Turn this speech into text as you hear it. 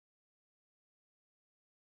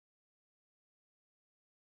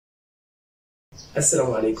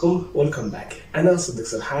السلام عليكم، ويلكم باك. انا صديق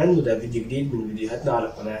سرحان وده فيديو جديد من فيديوهاتنا على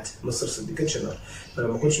قناه مصر صديق شانل.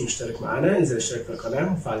 فلو ما كنتش مشترك معانا انزل اشترك في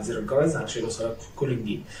القناه وفعل زر الجرس علشان يوصلك كل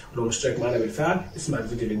جديد، ولو مشترك معانا بالفعل اسمع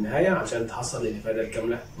الفيديو للنهايه علشان تحصل الافاده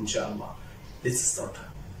الكامله ان شاء الله. Let's start.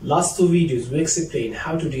 Last two videos we explained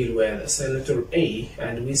how to deal with the letter A,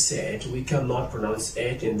 and we said we cannot pronounce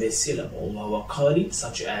it in this syllable وهو قاري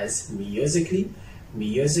such as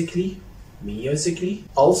musically.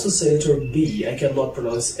 Also say letter B, I cannot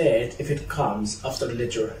pronounce it if it comes after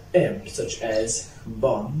letter M such as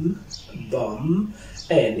bum,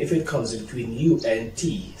 and if it comes between U and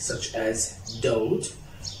T such as dot,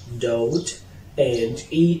 and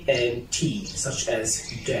E and T such as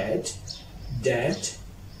dad.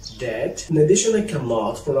 In addition, I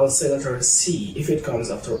cannot pronounce the letter C if it comes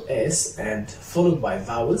after S and followed by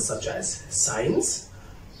vowels such as signs.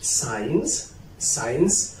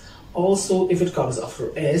 Also, if it comes after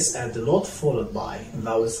S and not followed by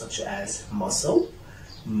vowels such as muscle.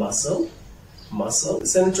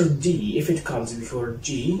 Letter D, if it comes before G,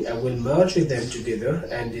 I will merge them together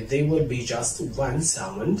and they will be just one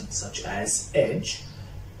sound such as edge.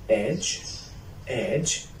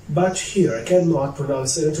 But here I cannot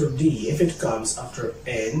pronounce the letter D if it comes after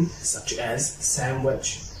N such as sandwich,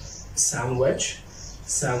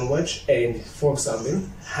 and for example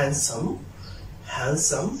handsome.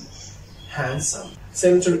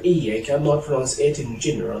 Letter E, I cannot pronounce it in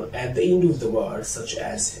general at the end of the word such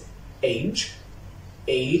as age,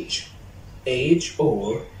 or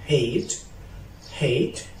hate.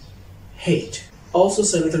 Also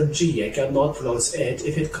letter G, I cannot pronounce it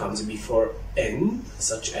if it comes before N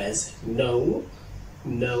such as no,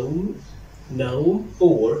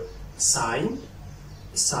 or sign.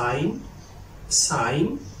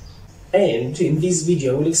 And in this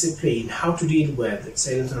video I will explain how to deal with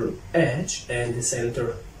the letter H and the letter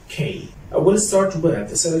K. I will start with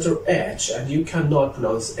the letter H, and you cannot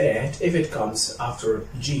pronounce it if it comes after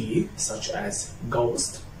G such as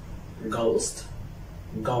ghost,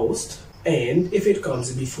 and if it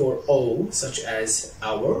comes before O such as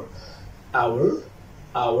hour,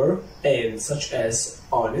 and such as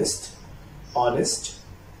honest.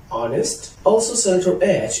 Also letter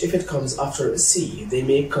H, if it comes after C, they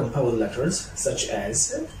make compound letters such as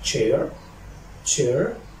chair,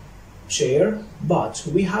 but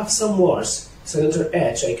we have some words. Letter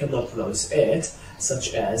H, I cannot pronounce it,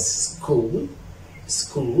 such as school,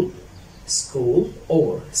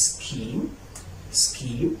 or scheme.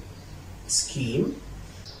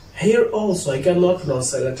 Here also I cannot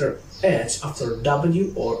pronounce the letter H after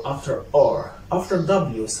W or after R. After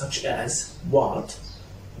W, such as what,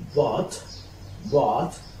 or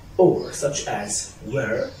such as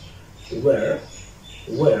where,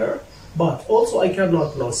 but also I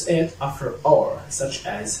cannot pronounce it after R, such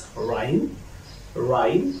as rhyme,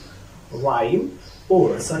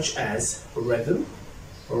 or such as rhythm.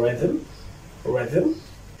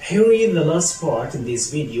 Here is the last part in this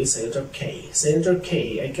video, letter K. Letter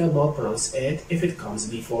K, I cannot pronounce it if it comes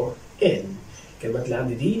before N. الكلمات اللي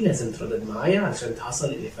عندي دي لازم تردد معايا علشان تحصل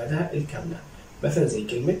الإفادة الكاملة. مثلا زي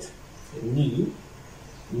كلمة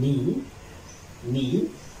ني،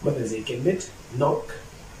 مثلا زي كلمة knock.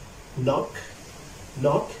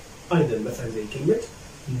 أيضا مثلا زي كلمة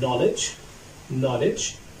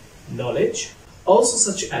knowledge. Also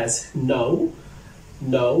such as no,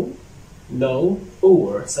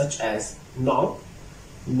 or such as knock.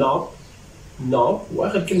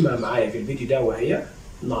 وآخر كلمة معايا في الفيديو ده وهي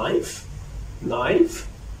knife.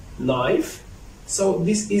 So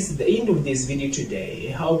this is the end of this video today.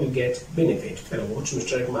 How you get benefit. فلو ما كنتش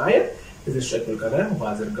مشترك معايا انزل اشترك في القناة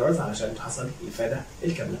وفعل زر الجرس علشان تحصل الإفادة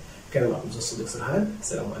الكاملة. كان معكم صديق سرحان.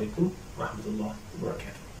 السلام عليكم ورحمة الله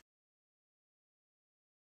وبركاته.